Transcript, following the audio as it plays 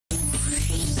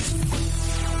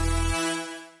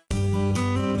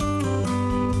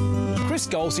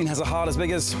Chris Goldstein has a heart as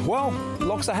big as, well,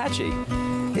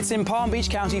 Loxahatchee. It's in Palm Beach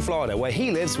County, Florida, where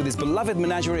he lives with his beloved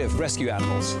menagerie of rescue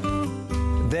animals.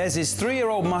 There's his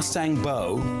 3-year-old Mustang,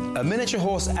 Bo, a miniature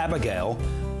horse, Abigail,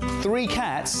 3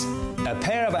 cats, a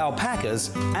pair of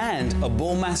alpacas, and a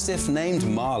bullmastiff named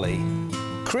Marley.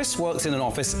 Chris works in an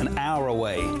office an hour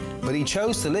away, but he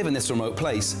chose to live in this remote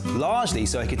place, largely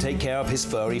so he could take care of his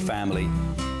furry family.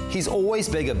 He's always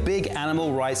been a big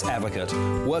animal rights advocate,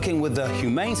 working with the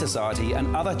Humane Society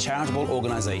and other charitable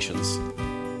organizations.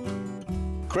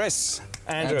 Chris.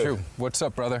 Andrew, what's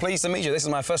up, brother? Pleased to meet you. This is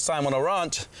my first time on a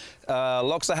ranch.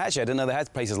 Loxahatchee, I didn't know they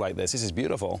had places like this. This is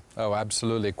beautiful. Oh,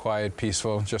 absolutely. Quiet,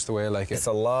 peaceful, just the way I like it. It's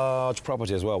a large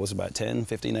property as well. What's it, about 10,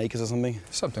 15 acres or something?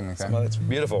 Something like that. Well, it's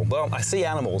beautiful. Well, I see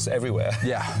animals everywhere.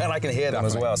 Yeah. And I can hear them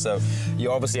as well. So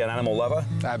you're obviously an animal lover?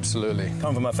 Absolutely.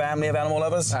 Come from a family of animal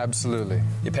lovers? Absolutely.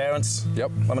 Your parents?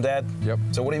 Yep. Mom and dad? Yep.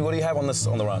 So what do you have on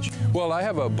the ranch? Well, I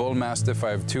have a bullmastiff, I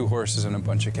have 2 horses and a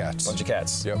bunch of cats. Bunch of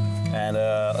cats? Yep. And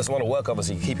that's a lot of work,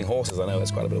 obviously, keeping horses. I know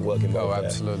that's quite a bit of work involved. Oh,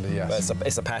 absolutely, there. yes. But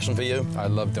it's a passion for you? I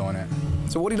love doing it.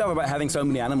 So what do you love about having so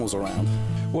many animals around?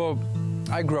 Well,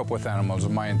 I grew up with animals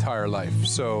my entire life.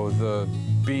 So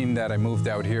being that I moved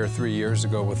out here 3 years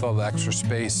ago with all the extra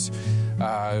space,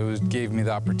 it gave me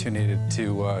the opportunity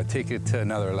to take it to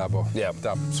another level. Yeah.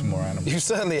 Adopt some more animals. You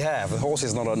certainly have. A horse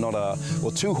is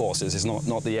well, 2 horses is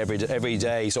not the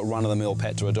everyday sort of run-of-the-mill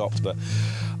pet to adopt, but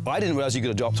I didn't realize you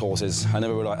could adopt horses. I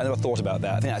never thought about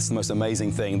that. I think that's the most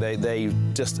amazing thing. They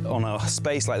just, on a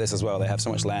space like this as well, they have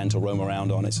so much land to roam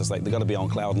around on. It's just like they've got to be on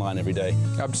cloud 9 every day.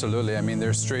 Absolutely. I mean,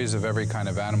 there's strays of every kind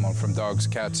of animal, from dogs,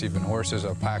 cats, even horses,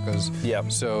 alpacas. Yeah.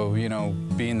 So, you know,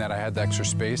 being that I had the extra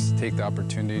space to take the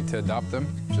opportunity to adopt them,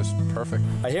 just perfect.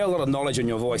 I hear a lot of knowledge in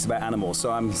your voice about animals, so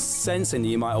I'm sensing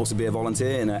you might also be a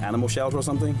volunteer in an animal shelter or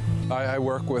something? I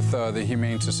work with the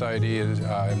Humane Society in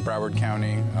Broward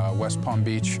County, West Palm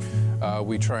Beach.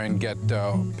 We try and get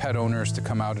pet owners to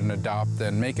come out and adopt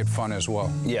and make it fun as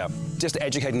well. Yeah, just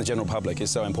educating the general public is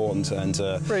so important, and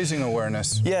raising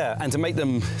awareness. Yeah, and to make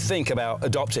them think about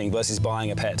adopting versus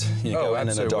buying a pet. You know, go in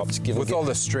and adopt. With all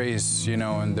the strays, you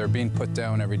know, and they're being put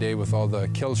down every day with all the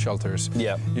kill shelters.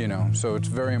 Yeah. You know, so it's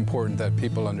very important that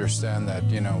people understand that,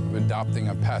 you know, adopting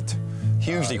a pet.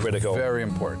 Hugely critical. Very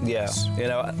important. Yes. You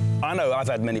know I've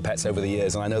had many pets over the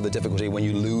years, and I know the difficulty when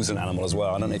you lose an animal as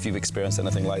well. I don't know if you've experienced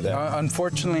anything like that.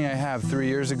 Unfortunately, I have. 3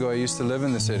 years ago, I used to live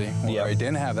in the city where I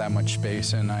didn't have that much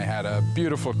space, and I had a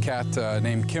beautiful cat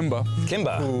named Kimba.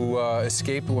 Kimba? Who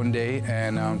escaped one day,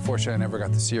 and unfortunately, I never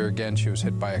got to see her again. She was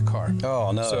hit by a car.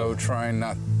 Oh, no. So trying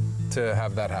not to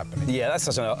have that happen. Yeah, that's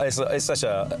it's such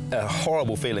a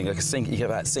horrible feeling. Like you have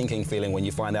that sinking feeling when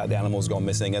you find out the animal's gone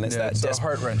missing, and it's it's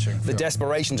heart-wrenching. The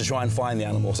desperation to try and find the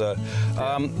animal. So,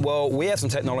 well, we have some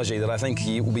technology that I think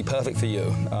will be perfect for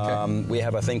you. Okay. We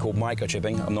have a thing called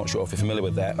microchipping. I'm not sure if you're familiar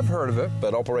with that. I've heard of it.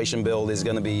 But Operation Build is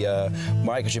going to be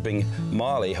microchipping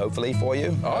Marley, hopefully, for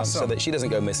you. Awesome. So that she doesn't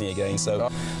go missing again. So,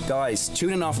 guys,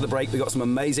 tune in after the break. We've got some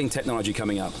amazing technology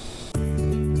coming up.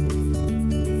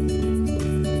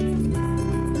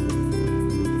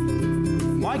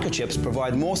 Microchips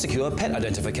provide more secure pet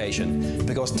identification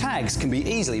because tags can be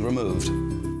easily removed.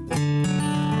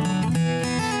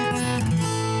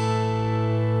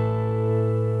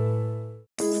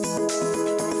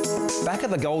 Back at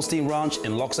the Goldstein Ranch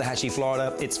in Loxahatchee,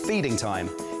 Florida, it's feeding time.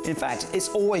 In fact, it's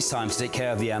always time to take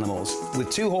care of the animals.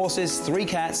 With 2 horses, 3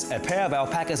 cats, a pair of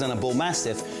alpacas and a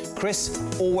bullmastiff, Chris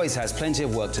always has plenty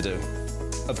of work to do.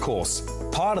 Of course,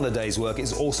 part of the day's work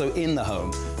is also in the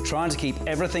home, trying to keep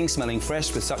everything smelling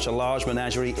fresh with such a large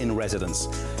menagerie in residence.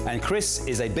 And Chris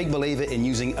is a big believer in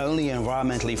using only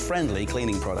environmentally friendly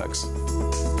cleaning products.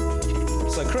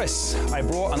 So Chris, I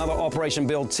brought another Operation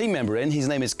Build team member in. His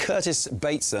name is Curtis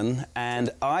Bateson, and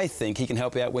I think he can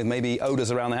help you out with maybe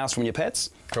odors around the house from your pets.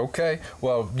 Okay.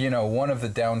 Well, you know, one of the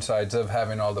downsides of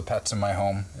having all the pets in my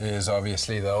home is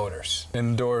obviously the odors.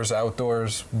 Indoors,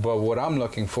 outdoors, but what I'm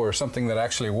looking for is something that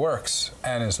actually works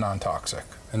and is non-toxic,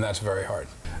 and that's very hard.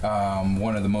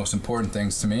 One of the most important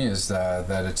things to me is that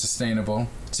it's sustainable,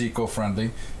 it's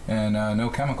eco-friendly, and no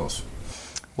chemicals.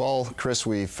 Well, Chris,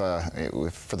 we've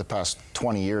for the past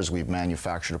 20 years, we've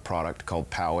manufactured a product called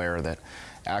PowAir that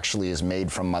actually is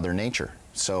made from Mother Nature.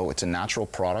 So it's a natural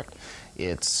product.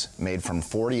 It's made from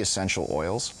 40 essential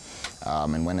oils.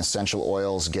 And when essential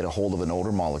oils get a hold of an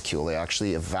odor molecule, they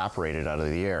actually evaporate it out of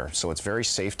the air. So it's very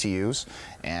safe to use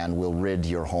and will rid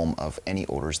your home of any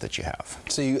odors that you have.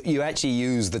 So you actually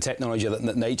use the technology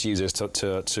that nature uses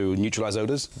to neutralize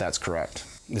odors? That's correct.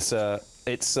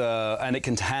 And it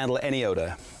can handle any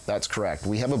odor? That's correct.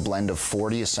 We have a blend of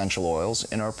 40 essential oils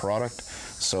in our product.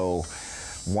 So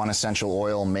One essential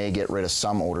oil may get rid of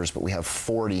some odors, but we have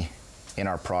 40 in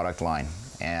our product line.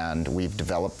 And we've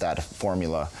developed that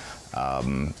formula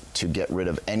to get rid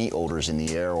of any odors in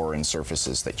the air or in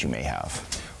surfaces that you may have.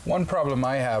 One problem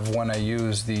I have when I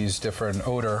use these different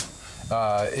odor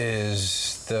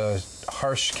is the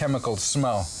harsh chemical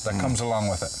smell that comes along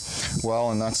with it.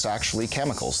 Well, and that's actually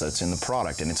chemicals that's in the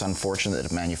product, and it's unfortunate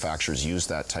that manufacturers use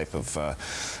that type of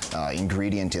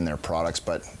ingredient in their products,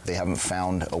 but they haven't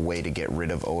found a way to get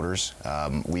rid of odors.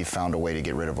 We've found a way to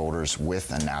get rid of odors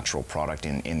with a natural product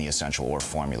in the essential oil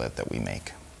formula that we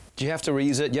make. Do you have to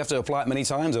reuse it? Do you have to apply it many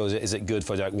times, or is it good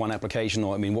for like one application?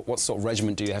 Or I mean, what sort of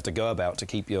regimen do you have to go about to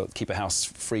keep a house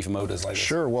free from odors like this?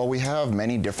 Sure. Well, we have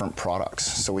many different products.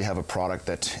 So we have a product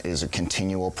that is a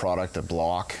continual product, a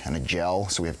block, and a gel.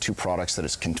 So we have two products that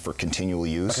is for continual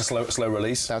use. Like a slow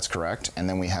release? That's correct. And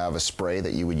then we have a spray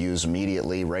that you would use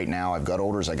immediately. Right now, I've got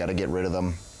odors. I got to get rid of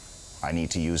them. I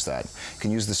need to use that. You can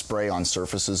use the spray on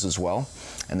surfaces as well.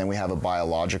 And then we have a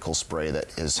biological spray that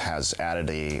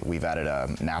we've added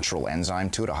a natural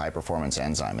enzyme to it, a high-performance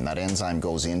enzyme. And that enzyme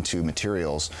goes into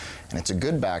materials, and it's a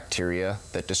good bacteria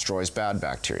that destroys bad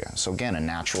bacteria. So again, a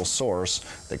natural source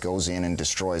that goes in and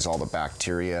destroys all the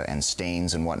bacteria and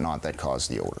stains and whatnot that cause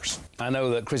the odors. I know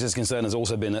that Chris's concern has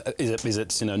also been, is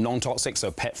it non-toxic,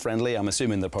 so pet-friendly? I'm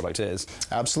assuming the product is.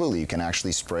 Absolutely. You can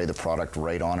actually spray the product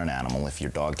right on an animal. If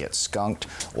your dog gets skunked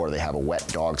or they have a wet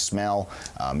dog smell,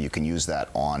 you can use that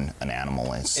on an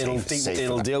animal. And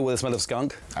it'll deal with the smell of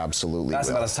skunk? Absolutely. That's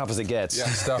about as tough as it gets. Yeah,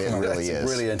 stuff. It really is.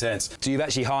 Really intense. So you've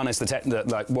actually harnessed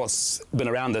like what's been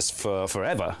around us for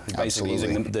forever, basically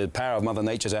using the power of Mother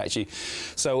Nature to actually.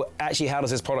 So actually, how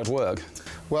does this product work?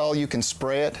 Well, you can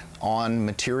spray it on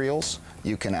materials.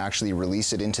 You can actually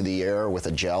release it into the air with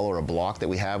a gel or a block that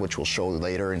we have, which we'll show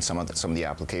later in some of the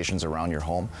applications around your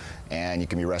home. And you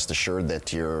can be rest assured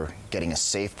that you're getting a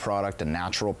safe product, a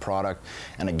natural product.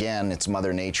 And again, it's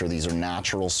Mother Nature. These are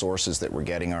natural sources that we're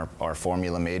getting our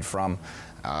formula made from.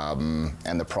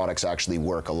 And the products actually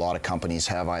work. A lot of companies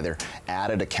have either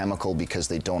added a chemical because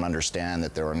they don't understand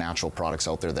that there are natural products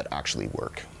out there that actually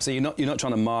work. So you're not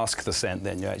trying to mask the scent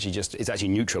then, it's actually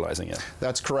neutralizing it.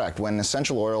 That's correct. When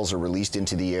essential oils are released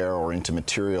into the air or into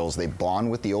materials, they bond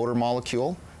with the odor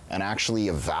molecule and actually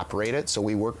evaporate it. So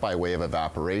we work by way of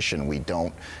evaporation. We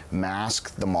don't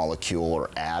mask the molecule or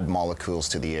add molecules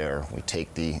to the air. We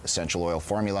take the essential oil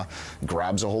formula,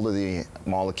 grabs a hold of the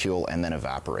molecule, and then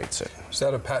evaporates it. Is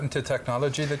that a patented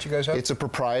technology that you guys have? It's a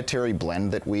proprietary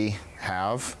blend that we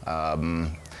have.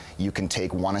 You can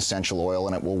take one essential oil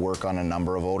and it will work on a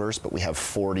number of odors, but we have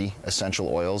 40 essential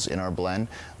oils in our blend,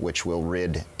 which will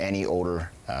rid any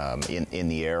odor in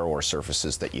the air or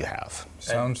surfaces that you have.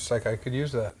 Sounds like I could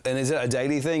use that. And is it a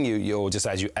daily thing, you're just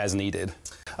as needed?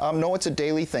 No, it's a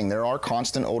daily thing. There are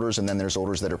constant odors, and then there's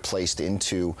odors that are placed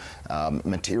into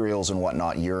materials and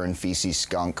whatnot, urine, feces,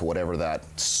 skunk, whatever that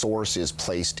source is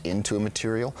placed into a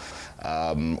material.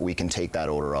 We can take that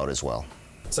odor out as well.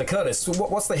 So Curtis,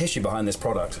 what's the history behind this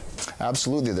product?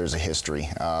 Absolutely, there's a history.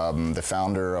 The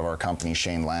founder of our company,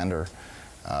 Shane Lander,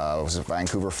 was a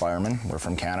Vancouver fireman. We're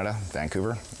from Canada,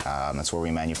 Vancouver. That's where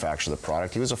we manufacture the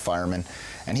product. He was a fireman,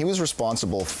 and he was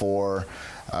responsible for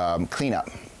cleanup.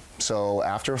 So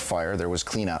after a fire, there was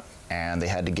cleanup, and they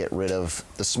had to get rid of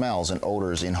the smells and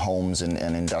odors in homes and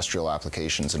industrial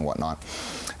applications and whatnot.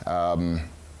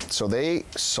 So they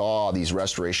saw these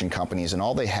restoration companies, and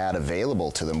all they had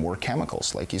available to them were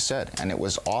chemicals, like you said, and it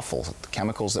was awful. The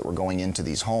chemicals that were going into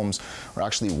these homes were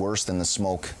actually worse than the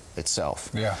smoke itself.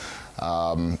 Yeah.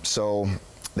 So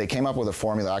they came up with a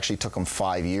formula. It actually took them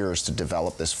 5 years to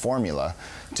develop this formula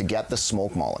to get the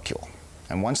smoke molecule.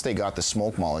 And once they got the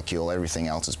smoke molecule, everything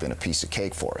else has been a piece of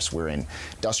cake for us. We're in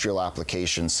industrial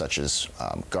applications such as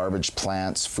garbage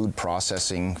plants, food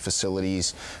processing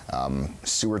facilities,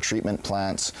 sewer treatment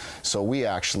plants. So we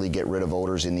actually get rid of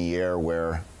odors in the air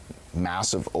where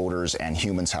massive odors and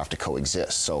humans have to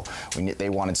coexist. So they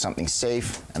wanted something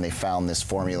safe, and they found this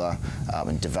formula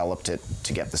and developed it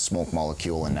to get the smoke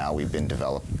molecule, and now we've been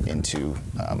developed into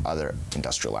other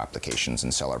industrial applications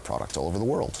and sell our product all over the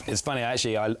world. It's funny,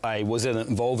 actually, I was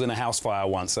involved in a house fire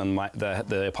once, and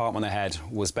the apartment I had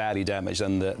was badly damaged,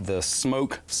 and the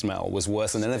smoke smell was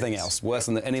worse than anything else, worse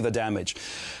than any of the damage.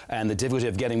 And the difficulty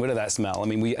of getting rid of that smell, I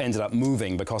mean, we ended up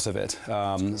moving because of it.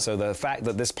 So the fact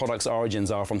that this product's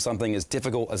origins are from something as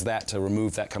difficult as that to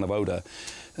remove that kind of odor,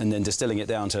 and then distilling it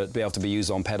down to be able to be used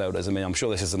on pet odors. I mean, I'm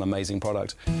sure this is an amazing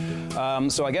product.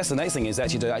 So I guess the next thing is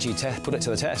actually to put it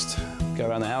to the test. Go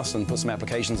around the house and put some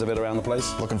applications of it around the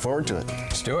place. Looking forward to it.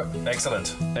 Let's do it.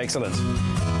 Excellent. Excellent.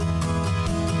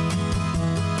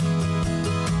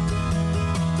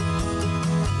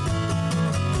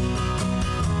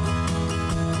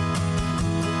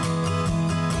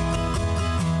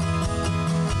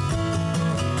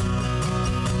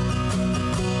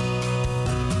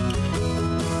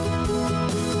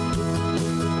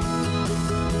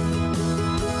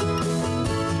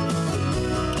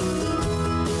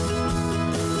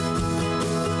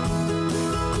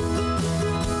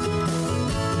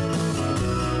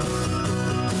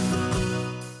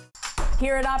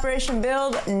 Here at Operation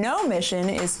Build, no mission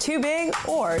is too big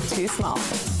or too small.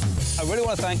 I really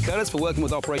want to thank Curtis for working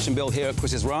with Operation Build here at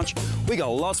Chris's Ranch. We got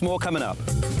lots more coming up.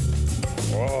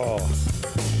 Oh.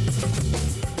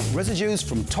 Residues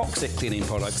from toxic cleaning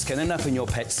products can end up in your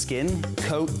pet's skin,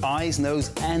 coat, eyes,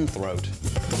 nose, and throat.